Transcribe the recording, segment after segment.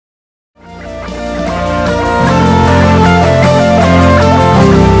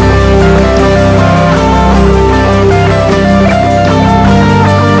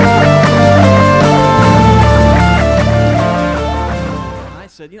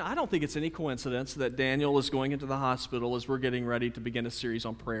I don't think it's any coincidence that Daniel is going into the hospital as we're getting ready to begin a series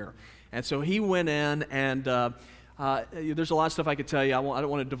on prayer. And so he went in, and there's a lot of stuff I could tell you. I don't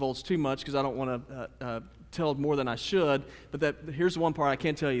want to divulge too much because I don't want to tell more than I should. But here's the one part I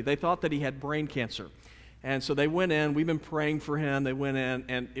can tell you. They thought that he had brain cancer. And so they went in. We've been praying for him. They went in,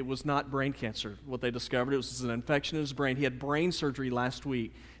 and it was not brain cancer. What they discovered, it was an infection in his brain. He had brain surgery last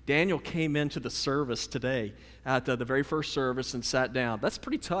week. Daniel came into the service today at the very first service and sat down. That's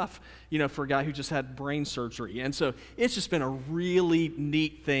pretty tough, for a guy who just had brain surgery. And so it's just been a really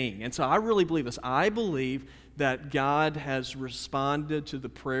neat thing. And so I really believe this. I believe that God has responded to the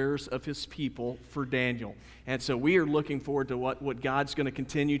prayers of his people for Daniel. And so we are looking forward to what God's going to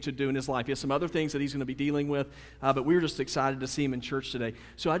continue to do in his life. He has some other things that he's going to be dealing with, but we were just excited to see him in church today.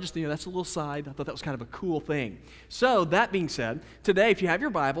 So I just, that's a little side. I thought that was kind of a cool thing. So that being said, today, if you have your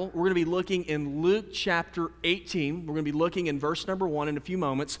Bible, we're going to be looking in Luke chapter 18. We're going to be looking in verse number 1 in a few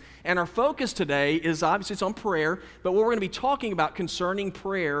moments. And our focus today is obviously it's on prayer, but what we're going to be talking about concerning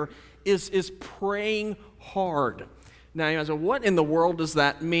prayer is praying hard. Now, you guys say, what in the world does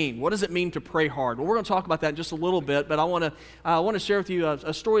that mean? What does it mean to pray hard? Well, we're going to talk about that in just a little bit, but I want to share with you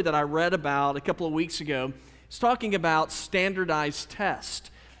a story that I read about a couple of weeks ago. It's talking about standardized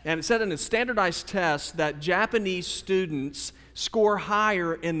tests. And it said in a standardized test that Japanese students score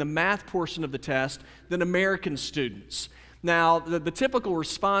higher in the math portion of the test than American students. Now, the typical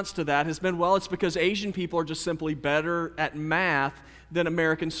response to that has been, well, it's because Asian people are just simply better at math than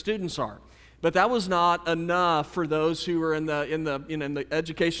American students are. But that was not enough for those who were in the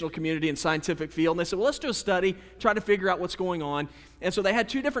educational community and scientific field. And they said, well, let's do a study, try to figure out what's going on. And so they had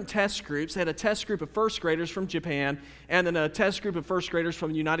two different test groups. They had a test group of first graders from Japan and then a test group of first graders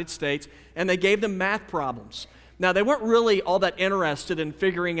from the United States, and they gave them math problems. Now, they weren't really all that interested in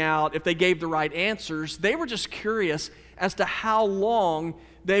figuring out if they gave the right answers. They were just curious as to how long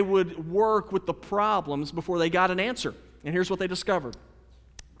they would work with the problems before they got an answer. And here's what they discovered.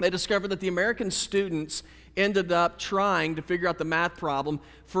 They discovered that the American students ended up trying to figure out the math problem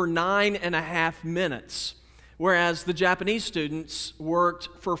for 9.5 minutes, whereas the Japanese students worked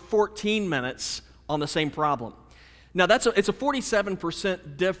for 14 minutes on the same problem. Now, it's a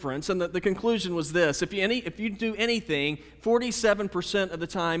 47% difference, and the conclusion was this. If you do anything 47% of the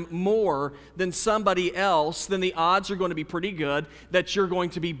time more than somebody else, then the odds are going to be pretty good that you're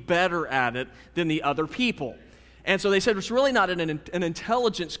going to be better at it than the other people. And so they said it's really not an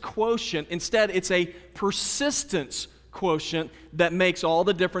intelligence quotient. Instead, it's a persistence quotient that makes all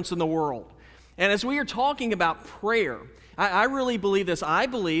the difference in the world. And as we are talking about prayer, I really believe this. I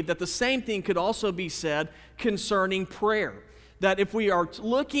believe that the same thing could also be said concerning prayer. That if we are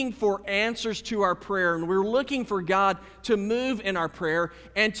looking for answers to our prayer and we're looking for God to move in our prayer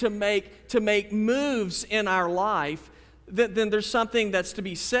and to make moves in our life, then there's something that's to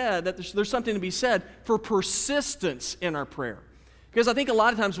be said, that there's something to be said for persistence in our prayer. Because I think a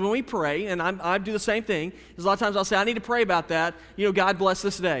lot of times when we pray, and I do the same thing, is a lot of times I'll say, I need to pray about that, God bless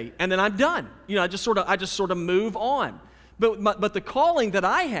this day, and then I'm done. I just sort of move on. But the calling that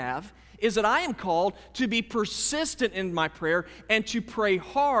I have is that I am called to be persistent in my prayer and to pray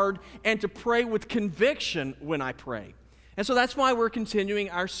hard and to pray with conviction when I pray. And so that's why we're continuing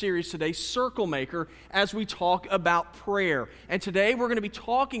our series today, Circle Maker, as we talk about prayer. And today we're going to be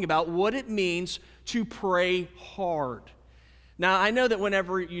talking about what it means to pray hard. Now, I know that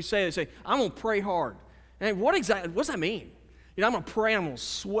whenever you say, I'm going to pray hard. And what does that mean? I'm going to pray, I'm going to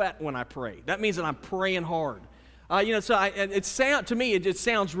sweat when I pray. That means that I'm praying hard. To me, it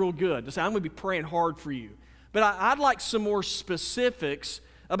sounds real good to say, I'm going to be praying hard for you. But I'd like some more specifics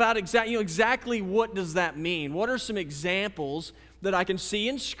about exactly what does that mean. What are some examples that I can see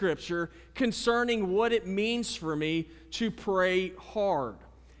in Scripture concerning what it means for me to pray hard?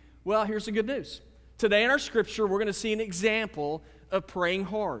 Well, here's the good news. Today in our Scripture, we're going to see an example of praying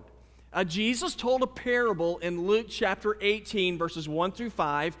hard. Jesus told a parable in Luke chapter 18, verses 1 through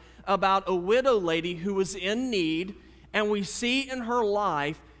 5, about a widow lady who was in need, and we see in her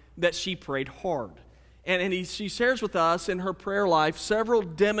life that she prayed hard. And she shares with us in her prayer life several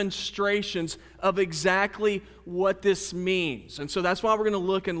demonstrations of exactly what this means. And so that's why we're going to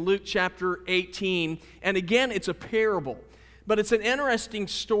look in Luke chapter 18. And again, it's a parable. But it's an interesting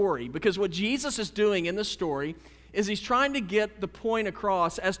story because what Jesus is doing in the story is he's trying to get the point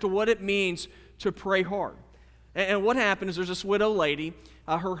across as to what it means to pray hard. And what happened is there's this widow lady.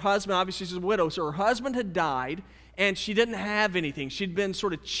 Her husband, obviously she's a widow, so her husband had died. And she didn't have anything. She'd been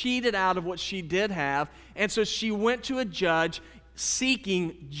sort of cheated out of what she did have. And so she went to a judge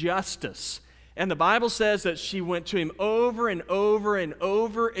seeking justice. And the Bible says that she went to him over and over and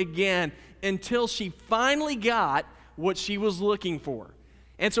over again until she finally got what she was looking for.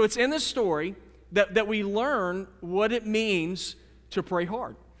 And so it's in this story that we learn what it means to pray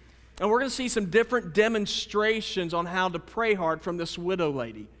hard. And we're going to see some different demonstrations on how to pray hard from this widow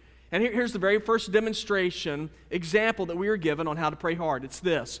lady. And here's the very first demonstration, example that we are given on how to pray hard. It's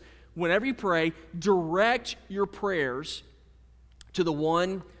this. Whenever you pray, direct your prayers to the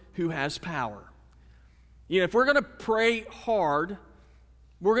one who has power. If we're going to pray hard,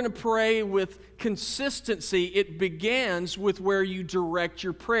 we're going to pray with consistency. It begins with where you direct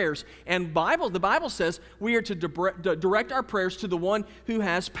your prayers. And the Bible says we are to direct our prayers to the one who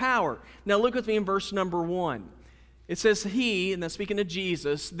has power. Now look with me in verse number 1. It says, he, and that's speaking to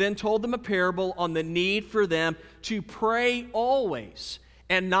Jesus, then told them a parable on the need for them to pray always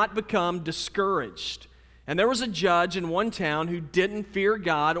and not become discouraged. And there was a judge in one town who didn't fear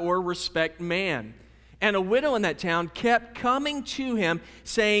God or respect man. And a widow in that town kept coming to him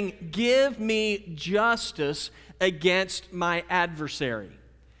saying, give me justice against my adversary.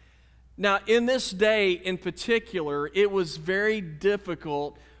 Now, in this day in particular, it was very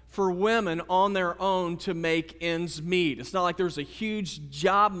difficult for women on their own to make ends meet. It's not like there was a huge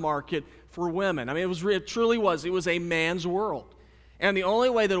job market for women. I mean, it truly was. It was a man's world. And the only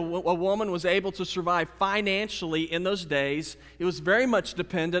way that a woman was able to survive financially in those days, it was very much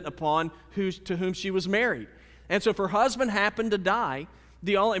dependent upon to whom she was married. And so if her husband happened to die,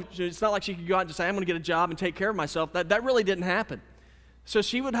 it's not like she could go out and just say, I'm going to get a job and take care of myself. That really didn't happen. So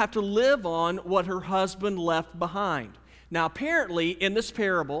she would have to live on what her husband left behind. Now, apparently, in this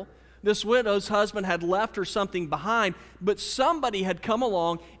parable, this widow's husband had left her something behind, but somebody had come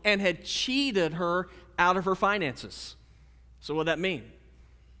along and had cheated her out of her finances. So what did that mean?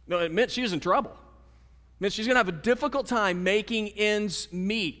 No, it meant she was in trouble. It meant she's going to have a difficult time making ends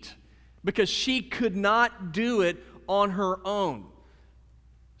meet because she could not do it on her own.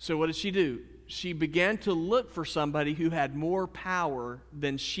 So what did she do? She began to look for somebody who had more power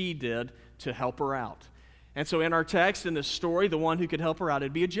than she did to help her out. And so in our text, in this story, the one who could help her out,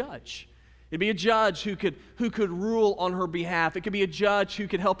 it'd be a judge. It'd be a judge who could rule on her behalf. It could be a judge who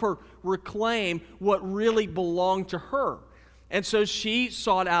could help her reclaim what really belonged to her. And so she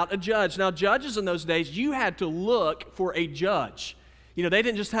sought out a judge. Now, judges in those days, you had to look for a judge. They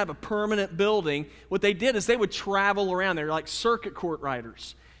didn't just have a permanent building. What they did is they would travel around. They were like circuit court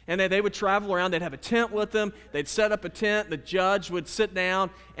riders. And they would travel around. They'd have a tent with them. They'd set up a tent. The judge would sit down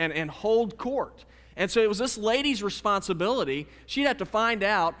and hold court. And so it was this lady's responsibility. She'd have to find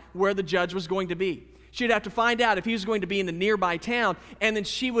out where the judge was going to be. She'd have to find out if he was going to be in the nearby town, and then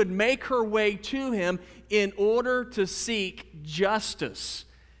she would make her way to him in order to seek justice.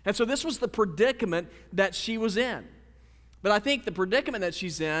 And so this was the predicament that she was in. But I think the predicament that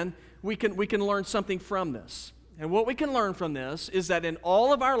she's in, we can learn something from this. And what we can learn from this is that in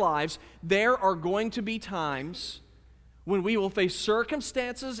all of our lives, there are going to be times when we will face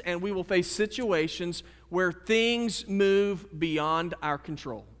circumstances and we will face situations where things move beyond our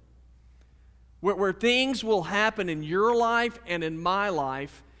control. Where things will happen in your life and in my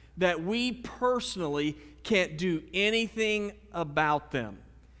life that we personally can't do anything about them.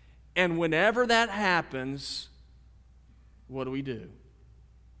 And whenever that happens, what do?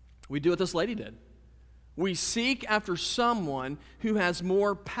 We do what this lady did. We seek after someone who has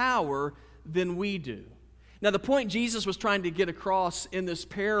more power than we do. Now, the point Jesus was trying to get across in this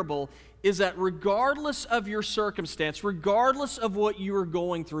parable is that regardless of your circumstance, regardless of what you are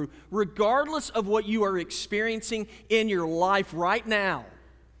going through, regardless of what you are experiencing in your life right now,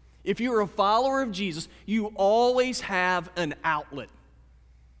 if you are a follower of Jesus, you always have an outlet.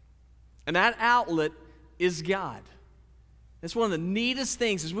 And that outlet is God. That's one of the neatest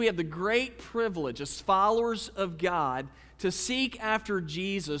things is we have the great privilege as followers of God to seek after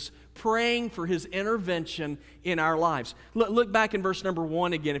Jesus, praying for his intervention in our lives. Look back in verse number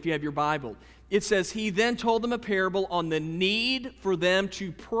 1 again if you have your Bible. It says, he then told them a parable on the need for them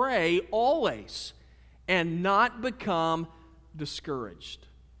to pray always and not become discouraged.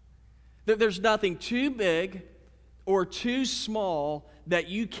 That there's nothing too big or too small that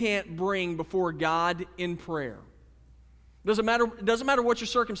you can't bring before God in prayer. It doesn't matter what your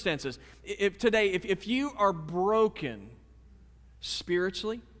circumstances. If you are broken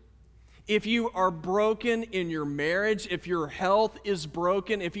spiritually, if you are broken in your marriage, if your health is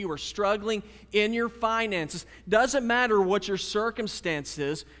broken, if you are struggling in your finances, doesn't matter what your circumstance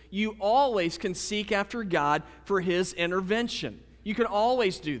is, you always can seek after God for his intervention. You can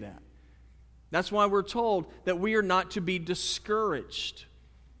always do that. That's why we're told that we are not to be discouraged.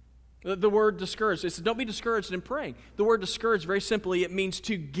 The word discouraged, it says don't be discouraged in praying. The word discouraged, very simply, it means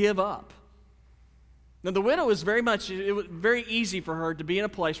to give up. Now, the widow is it was very easy for her to be in a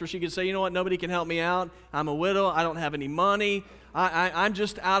place where she could say, you know what, nobody can help me out. I'm a widow. I don't have any money. I'm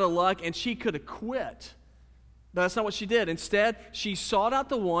just out of luck, and she could have quit. But that's not what she did. Instead, she sought out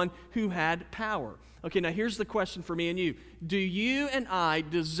the one who had power. Okay, now here's the question for me and you. Do you and I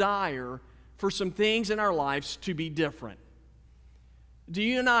desire for some things in our lives to be different? Do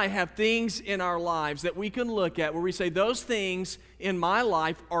you and I have things in our lives that we can look at where we say, those things in my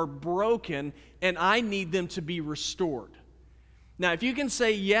life are broken and I need them to be restored? Now, if you can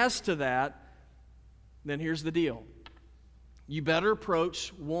say yes to that, then here's the deal. You better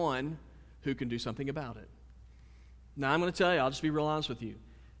approach one who can do something about it. Now, I'm going to tell you, I'll just be real honest with you.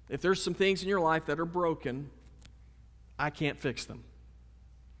 If there's some things in your life that are broken, I can't fix them.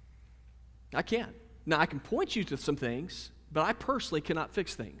 I can't. Now, I can point you to some things, but I personally cannot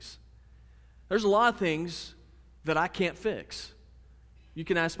fix things. There's a lot of things that I can't fix. You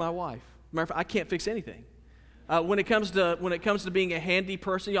can ask my wife. Matter of fact, I can't fix anything. When it comes to being a handy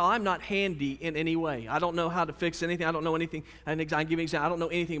person, y'all, I'm not handy in any way. I don't know how to fix anything. I don't know anything. I give you an example. I don't know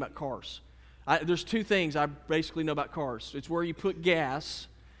anything about cars. There's two things I basically know about cars. It's where you put gas,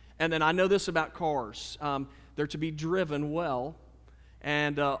 and then I know this about cars. They're to be driven well,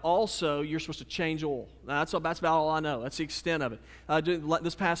 and also you're supposed to change oil. Now, that's about all I know. That's the extent of it.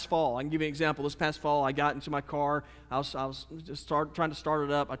 This past fall, I can give you an example. This past fall, I got into my car. I was just trying to start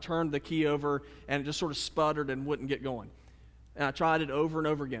it up. I turned the key over, and it just sort of sputtered and wouldn't get going. And I tried it over and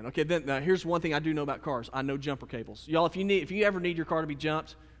over again. Okay, then here's one thing I do know about cars. I know jumper cables. Y'all, if you ever need your car to be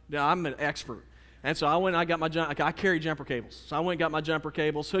jumped, I'm an expert. And so I went and I got my I carry jumper cables. So I went and got my jumper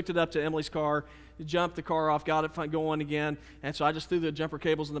cables, hooked it up to Emily's car, jumped the car off, got it going again. And so I just threw the jumper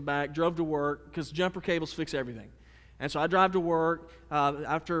cables in the back, drove to work, because jumper cables fix everything. And so I drive to work.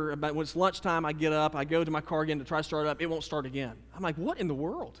 When it's lunchtime, I get up, I go to my car again to try to start it up. It won't start again. I'm like, what in the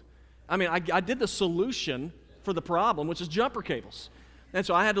world? I mean, I did the solution for the problem, which is jumper cables. And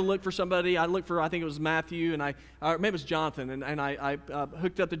so I had to look for somebody. I looked for, I think it was Matthew, and maybe it was Jonathan, and I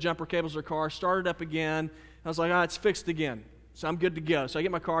hooked up the jumper cables to their car, started up again. I was like, it's fixed again. So I'm good to go. So I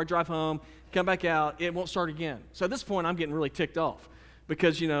get my car, drive home, come back out. It won't start again. So at this point, I'm getting really ticked off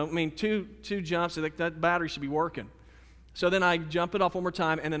because, two jumps, that battery should be working. So then I jump it off one more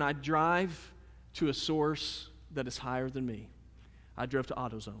time, and then I drive to a source that is higher than me. I drove to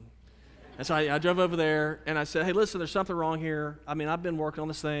AutoZone. And so I drove over there, and I said, hey, listen, there's something wrong here. I mean, I've been working on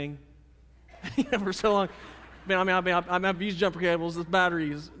this thing for so long. I've used jumper cables. This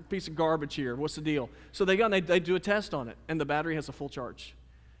battery is a piece of garbage here. What's the deal? So they go and they do a test on it, and the battery has a full charge.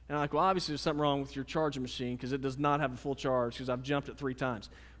 And I'm like, well, obviously there's something wrong with your charging machine because it does not have a full charge because I've jumped it 3 times.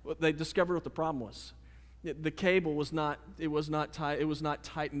 Well, they discovered what the problem was. The cable was not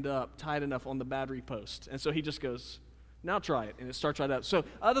tightened up tight enough on the battery post. And so he just goes, now try it, and it starts right up. So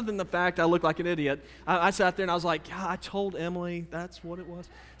other than the fact I look like an idiot, I sat there and I was like, I told Emily that's what it was.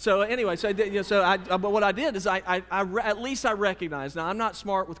 So anyway, so I did. But what I did is at least I recognized. Now I'm not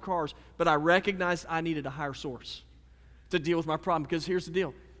smart with cars, but I recognized I needed a higher source to deal with my problem. Because here's the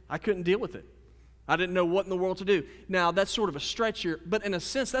deal: I couldn't deal with it. I didn't know what in the world to do. Now that's sort of a stretch here, but in a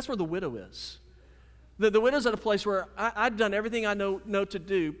sense, that's where the widow is. The widow's at a place where I'd done everything I know to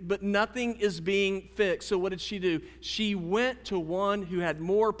do, but nothing is being fixed. So what did she do? She went to one who had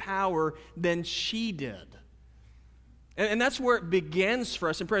more power than she did. And that's where it begins for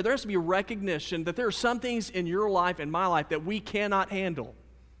us in prayer. There has to be a recognition that there are some things in your life and my life that we cannot handle.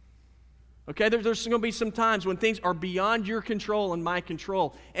 Okay, there's going to be some times when things are beyond your control and my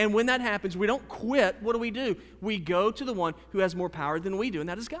control. And when that happens, we don't quit. What do? We go to the one who has more power than we do, and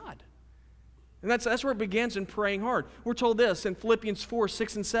that is God. And that's where it begins in praying hard. We're told this in Philippians 4,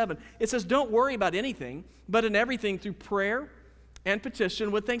 6, and 7. It says, don't worry about anything, but in everything through prayer and petition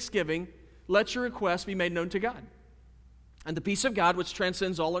with thanksgiving, let your requests be made known to God. And the peace of God, which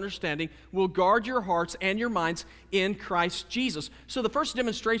transcends all understanding, will guard your hearts and your minds in Christ Jesus. So the first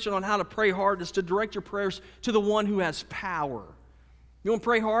demonstration on how to pray hard is to direct your prayers to the one who has power. You want to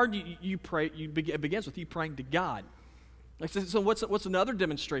pray hard? It begins with you praying to God. So what's another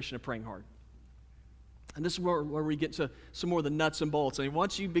demonstration of praying hard? And this is where we get to some more of the nuts and bolts. And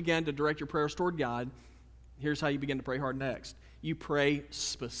once you begin to direct your prayers toward God, here's how you begin to pray hard next. You pray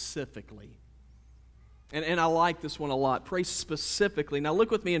specifically. And I like this one a lot. Pray specifically. Now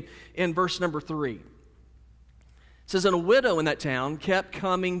look with me in verse number 3. It says, and a widow in that town kept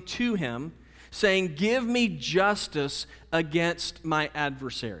coming to him, saying, give me justice against my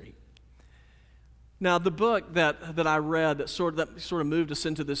adversary. Now, the book that I read that sort of moved us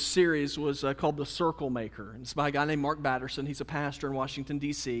into this series was called The Circle Maker. And it's by a guy named Mark Batterson. He's a pastor in Washington,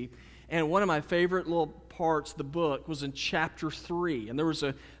 D.C. And one of my favorite little parts of the book was in chapter 3. And there was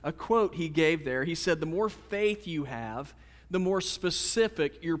a quote he gave there. He said, the more faith you have, the more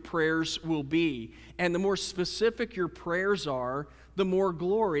specific your prayers will be. And the more specific your prayers are, the more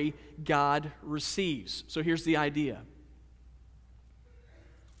glory God receives. So here's the idea.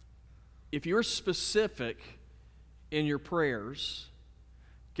 If you're specific in your prayers,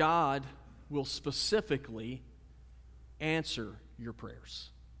 God will specifically answer your prayers.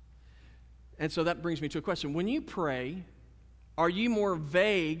 And so that brings me to a question. When you pray, are you more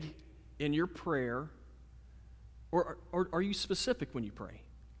vague in your prayer, or are you specific when you pray?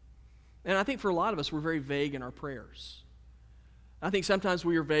 And I think for a lot of us, we're very vague in our prayers. I think sometimes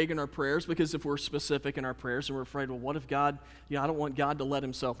we are vague in our prayers because if we're specific in our prayers and we're afraid, well, what if God, I don't want God to let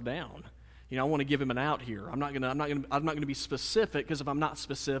himself down. I want to give him an out here. I'm not going to be specific, because if I'm not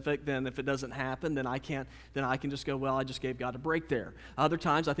specific, then if it doesn't happen, then I can just go, well, I just gave God a break there. Other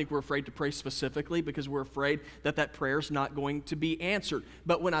times, I think we're afraid to pray specifically because we're afraid that prayer's not going to be answered.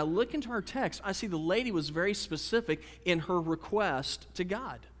 But when I look into our text, I see the lady was very specific in her request to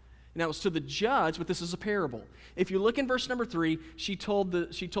God. And that was to the judge, but this is a parable. If you look in verse number 3, she told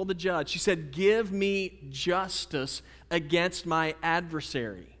the judge, she said, "Give me justice against my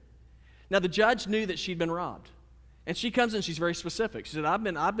adversary." Now, the judge knew that she'd been robbed. And she comes in, she's very specific. She said,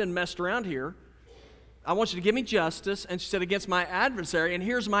 I've been messed around here. I want you to give me justice. And she said, against my adversary, and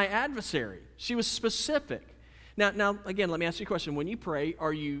here's my adversary. She was specific. Now, again, let me ask you a question. When you pray,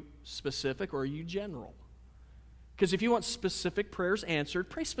 are you specific or are you general? Because if you want specific prayers answered,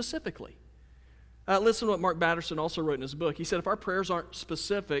 pray specifically. Listen to what Mark Batterson also wrote in his book. He said, if our prayers aren't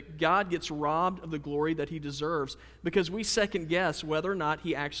specific, God gets robbed of the glory that he deserves because we second guess whether or not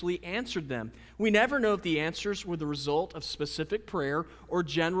he actually answered them. We never know if the answers were the result of specific prayer or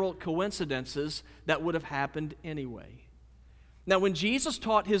general coincidences that would have happened anyway. Now, when Jesus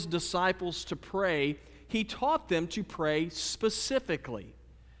taught his disciples to pray, he taught them to pray specifically.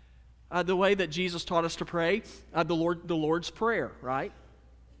 The way that Jesus taught us to pray, the Lord's Prayer, right?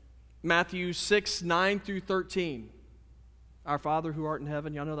 Matthew 6, 9 through 13. Our Father who art in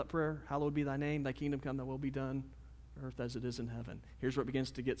heaven, y'all know that prayer? Hallowed be thy name, thy kingdom come, thy will be done, earth as it is in heaven. Here's where it begins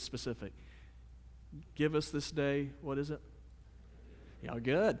to get specific. Give us this day, what is it? Yeah,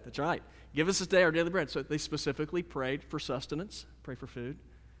 good, that's right. Give us this day our daily bread. So they specifically prayed for sustenance, pray for food,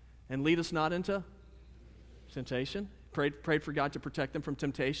 and lead us not into temptation. Prayed for God to protect them from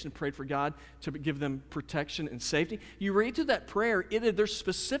temptation, prayed for God to give them protection and safety. You read through that prayer, there's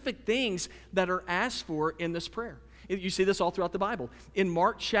specific things that are asked for in this prayer. You see this all throughout the Bible. In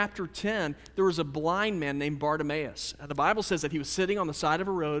Mark chapter 10, there was a blind man named Bartimaeus. The Bible says that he was sitting on the side of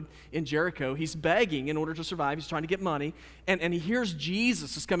a road in Jericho. He's begging in order to survive. He's trying to get money, and he hears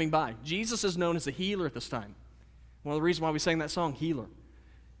Jesus is coming by. Jesus is known as a healer at this time. One of the reasons why we sang that song, Healer.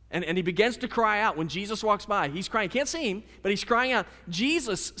 And he begins to cry out when Jesus walks by. He's crying. Can't see him, but he's crying out,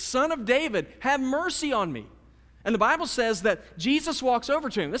 Jesus, Son of David, have mercy on me. And the Bible says that Jesus walks over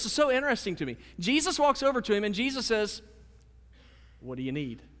to him. This is so interesting to me. Jesus walks over to him, and Jesus says, what do you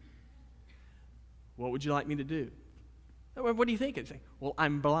need? What would you like me to do? What do you think? Well,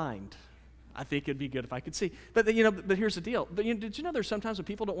 I'm blind. I think it'd be good if I could see. But here's the deal. Did you know there's sometimes when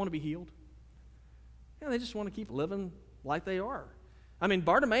people don't want to be healed? They just want to keep living like they are.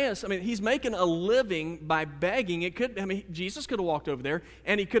 Bartimaeus, he's making a living by begging. Jesus could have walked over there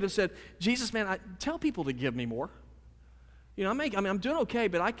and he could have said, Jesus, man, tell people to give me more. I'm doing okay,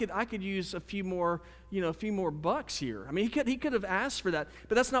 but I could use a few more bucks here. He could have asked for that,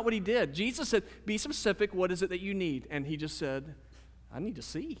 but that's not what he did. Jesus said, be specific, what is it that you need? And he just said, I need to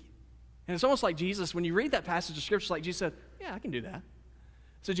see. And it's almost like Jesus, when you read that passage of Scripture, like Jesus said, yeah, I can do that.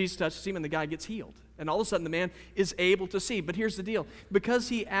 So Jesus touches him and the guy gets healed. And all of a sudden the man is able to see. But here's the deal. Because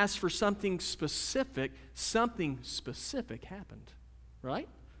he asked for something specific happened. Right?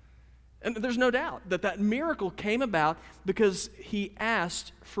 And there's no doubt that miracle came about because he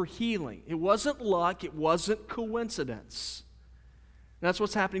asked for healing. It wasn't luck. It wasn't coincidence. And that's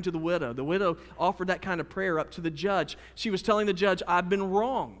what's happening to the widow. The widow offered that kind of prayer up to the judge. She was telling the judge, I've been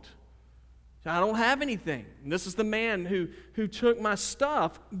wronged. I don't have anything. And this is the man who took my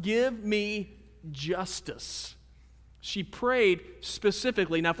stuff. Give me justice. She prayed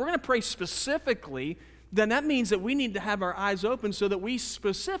specifically. Now, if we're going to pray specifically, then that means that we need to have our eyes open so that we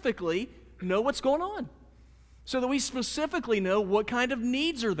specifically know what's going on. So that we specifically know what kind of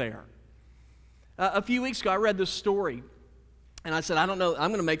needs are there. A few weeks ago, I read this story. And I said, I don't know,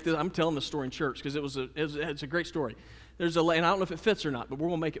 I'm telling this story in church because it's a great story. And I don't know if it fits or not, but we're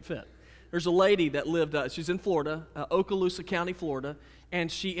going to make it fit. There's a lady that lived, she's in Florida, Okaloosa County, Florida,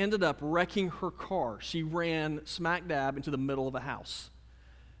 and she ended up wrecking her car. She ran smack dab into the middle of a house.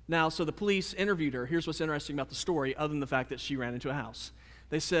 Now, so the police interviewed her. Here's what's interesting about the story, other than the fact that she ran into a house.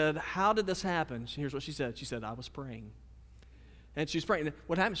 They said, how did this happen? Here's what she said. She said, I was praying. And she was praying. And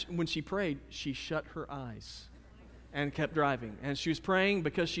what happened when she prayed, she shut her eyes and kept driving. And she was praying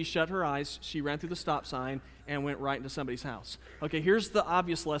because she shut her eyes. She ran through the stop sign and went right into somebody's house. Okay, here's the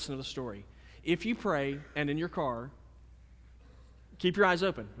obvious lesson of the story. If you pray and in your car, keep your eyes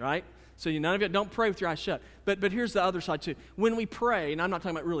open, right? So none of you, don't pray with your eyes shut. But here's the other side too. When we pray, and I'm not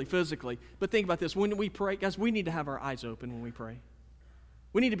talking about really physically, but think about this. When we pray, guys, we need to have our eyes open when we pray.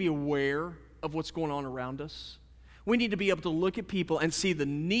 We need to be aware of what's going on around us. We need to be able to look at people and see the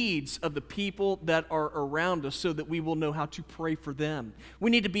needs of the people that are around us so that we will know how to pray for them. We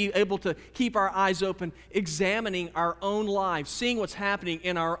need to be able to keep our eyes open, examining our own lives, seeing what's happening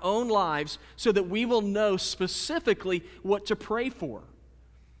in our own lives so that we will know specifically what to pray for.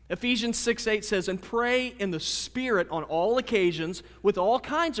 Ephesians 6:8 says, "And pray in the Spirit on all occasions with all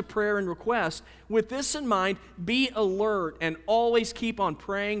kinds of prayer and requests. With this in mind, be alert and always keep on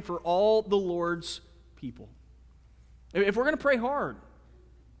praying for all the Lord's people." If we're going to pray hard,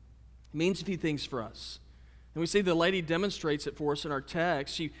 it means a few things for us. And we see the lady demonstrates it for us in our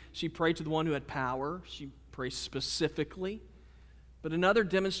text. She prayed to the one who had power. She prays specifically. But another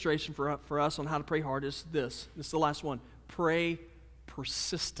demonstration for us on how to pray hard is this. This is the last one. Pray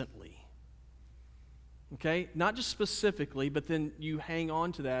persistently. Okay? Not just specifically, but then you hang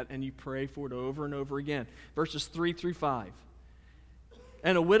on to that and you pray for it over and over again. Verses 3 through 5.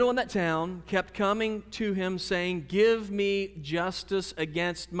 "And a widow in that town kept coming to him, saying, 'Give me justice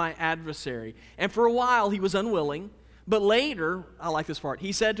against my adversary.' And for a while he was unwilling. But later," I like this part,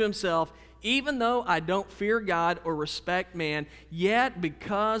 "he said to himself, 'Even though I don't fear God or respect man, yet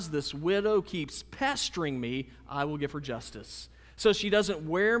because this widow keeps pestering me, I will give her justice, so she doesn't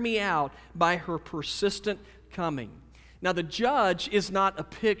wear me out by her persistent coming.'" Now the judge is not a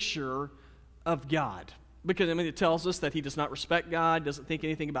picture of God. Because, it tells us that he does not respect God, doesn't think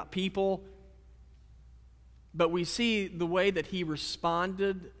anything about people. But we see the way that he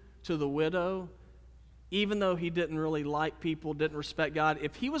responded to the widow, even though he didn't really like people, didn't respect God.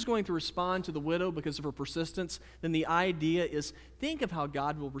 If he was going to respond to the widow because of her persistence, then the idea is, think of how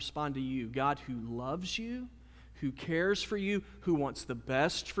God will respond to you. God who loves you, who cares for you, who wants the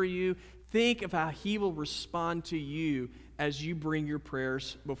best for you. Think of how he will respond to you as you bring your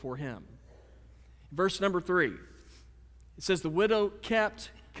prayers before him. Verse number 3, it says the widow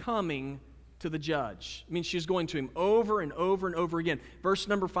kept coming to the judge. It means she was going to him over and over and over again. Verse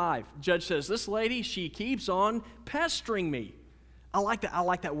number 5, the judge says, "This lady, she keeps on pestering me." I like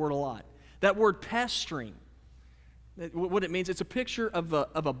that word a lot. That word pestering, what it means, it's a picture of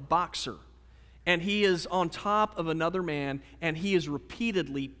a boxer. And he is on top of another man, and he is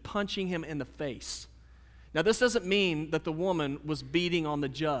repeatedly punching him in the face. Now, this doesn't mean that the woman was beating on the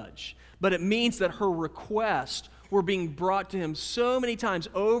judge, but it means that her requests were being brought to him so many times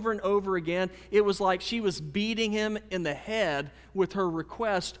over and over again. It was like she was beating him in the head with her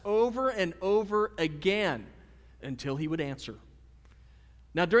request over and over again until he would answer.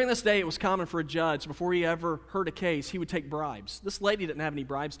 Now, during this day, it was common for a judge, before he ever heard a case, he would take bribes. This lady didn't have any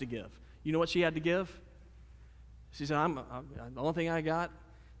bribes to give. You know what she had to give? She said, the only thing I got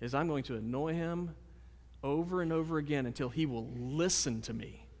is I'm going to annoy him over and over again until he will listen to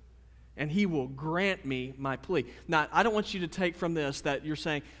me and he will grant me my plea. Now, I don't want you to take from this that you're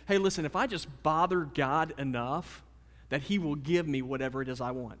saying, hey, listen, if I just bother God enough, that he will give me whatever it is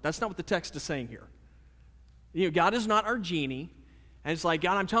I want. That's not what the text is saying here. You know, God is not our genie, and it's like,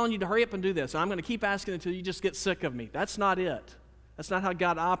 God, I'm telling you to hurry up and do this, and I'm going to keep asking until you just get sick of me. That's not it. That's not how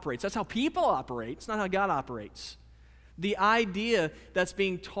God operates. That's how people operate. It's not how God operates. The idea that's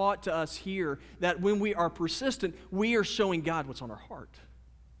being taught to us here, that when we are persistent, we are showing God what's on our heart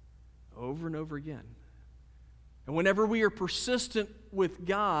over and over again. And whenever we are persistent with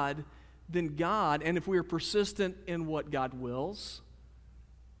God, then God, and if we are persistent in what God wills,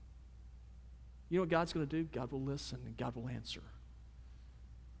 you know what God's going to do? God will listen and God will answer.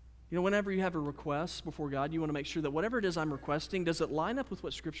 You know, whenever you have a request before God, you want to make sure that whatever it is I'm requesting, does it line up with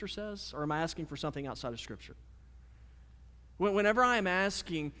what Scripture says, or am I asking for something outside of Scripture? Whenever I am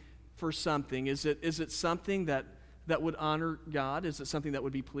asking for something, is it something that would honor God? Is it something that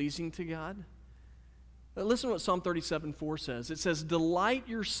would be pleasing to God? Listen to what Psalm 37:4 says. It says, delight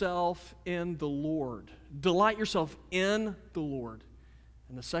yourself in the Lord. Delight yourself in the Lord.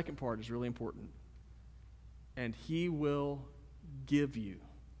 And the second part is really important. And he will give you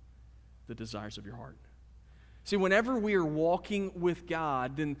the desires of your heart. See, whenever we are walking with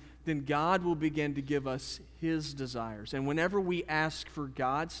God, then God will begin to give us his desires. And whenever we ask for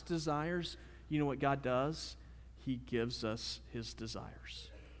God's desires, you know what God does? He gives us his desires.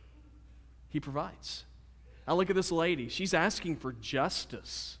 He provides. Now look at this lady. She's asking for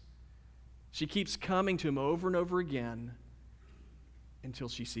justice. She keeps coming to him over and over again, until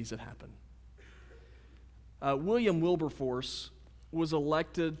she sees it happen. William Wilberforce was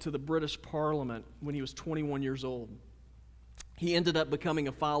elected to the British Parliament when he was 21 years old. He ended up becoming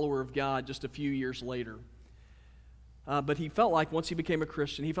a follower of God just a few years later. But he felt like once he became a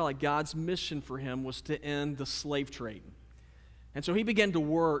Christian, he felt like God's mission for him was to end the slave trade. And so he began to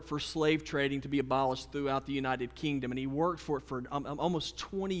work for slave trading to be abolished throughout the United Kingdom. And he worked for it for almost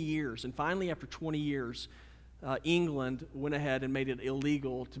 20 years. And finally, after 20 years, England went ahead and made it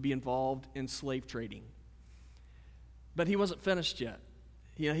illegal to be involved in slave trading. But he wasn't finished yet.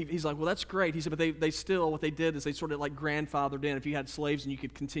 He's like, well, that's great. He said, but they still, what they did is they sort of like grandfathered in. If you had slaves, and you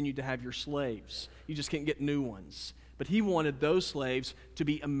could continue to have your slaves. You just can't get new ones. But he wanted those slaves to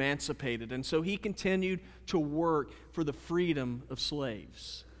be emancipated. And so he continued to work for the freedom of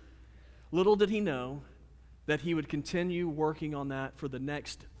slaves. Little did he know that he would continue working on that for the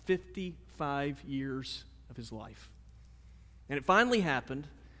next 55 years of his life. And it finally happened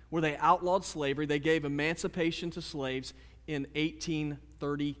where they outlawed slavery. They gave emancipation to slaves in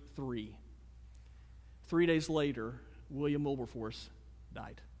 1833. 3 days later, William Wilberforce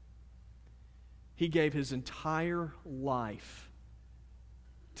died. He gave his entire life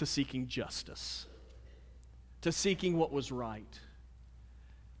to seeking justice, to seeking what was right.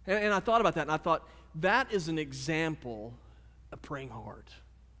 And I thought about that, and I thought, that is an example of praying hard.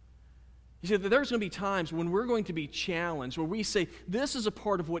 You see, there's going to be times when we're going to be challenged, where we say, this is a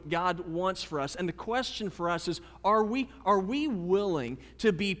part of what God wants for us. And the question for us is, are we willing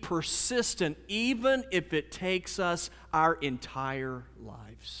to be persistent even if it takes us our entire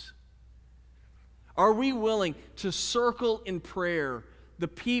lives? Are we willing to circle in prayer the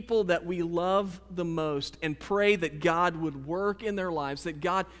people that we love the most and pray that God would work in their lives, that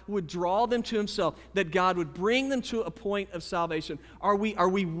God would draw them to Himself, that God would bring them to a point of salvation? Are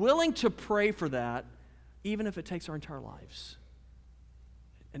we willing to pray for that even if it takes our entire lives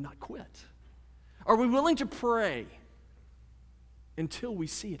and not quit? Are we willing to pray until we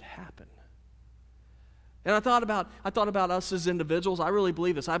see it happen? And I thought about us as individuals. I really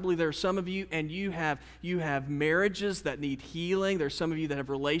believe this. I believe there are some of you, and you have marriages that need healing. There's some of you that have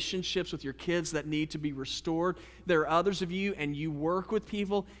relationships with your kids that need to be restored. There are others of you, and you work with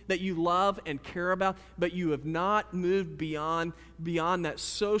people that you love and care about, but you have not moved beyond that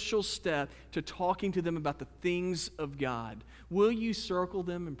social step to talking to them about the things of God. Will you circle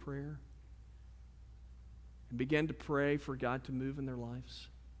them in prayer and begin to pray for God to move in their lives?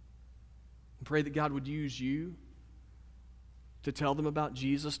 And pray that God would use you to tell them about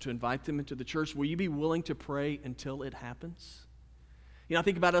Jesus, to invite them into the church. Will you be willing to pray until it happens? I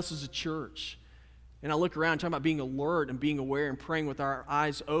think about us as a church, and I look around talking about being alert and being aware and praying with our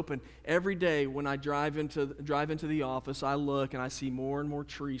eyes open. Every day when I drive into the office, I look and I see more and more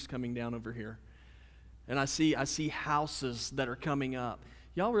trees coming down over here. And I see houses that are coming up.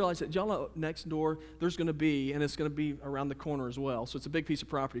 Y'all realize that, y'all know next door, there's going to be, and it's going to be around the corner as well, so it's a big piece of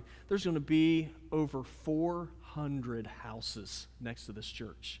property, there's going to be over 400 houses next to this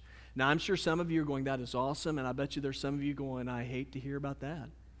church. Now, I'm sure some of you are going, that is awesome, and I bet you there's some of you going, I hate to hear about that.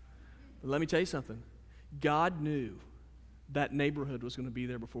 But let me tell you something. God knew that neighborhood was going to be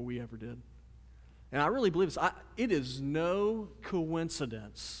there before we ever did. And I really believe this. It is no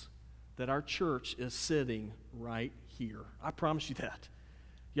coincidence that our church is sitting right here. I promise you that.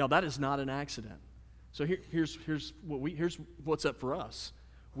 Y'all, that is not an accident. So here's what's up for us.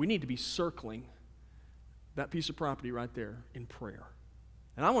 We need to be circling that piece of property right there in prayer.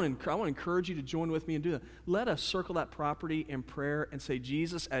 And I want to encourage you to join with me and do that. Let us circle that property in prayer and say,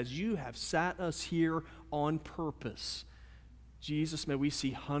 Jesus, as you have sat us here on purpose, Jesus, may we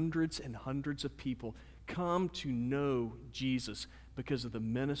see hundreds and hundreds of people come to know Jesus because of the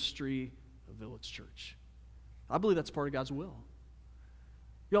ministry of Village Church. I believe that's part of God's will.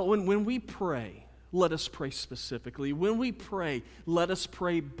 Y'all, when we pray, let us pray specifically. When we pray, let us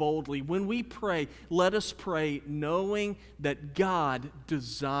pray boldly. When we pray, let us pray knowing that God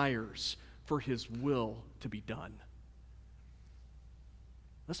desires for His will to be done.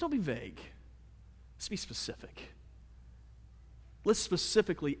 Let's not be vague. Let's be specific. Let's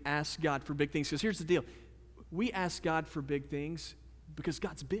specifically ask God for big things. Because here's the deal. We ask God for big things because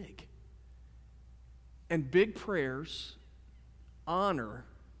God's big. And big prayers honor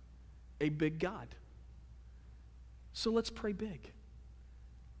a big God. So let's pray big.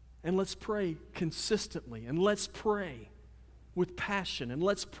 And let's pray consistently. And let's pray with passion. And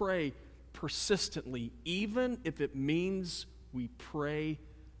let's pray persistently, even if it means we pray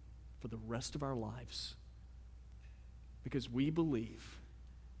for the rest of our lives. Because we believe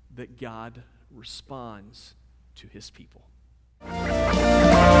that God responds to His people.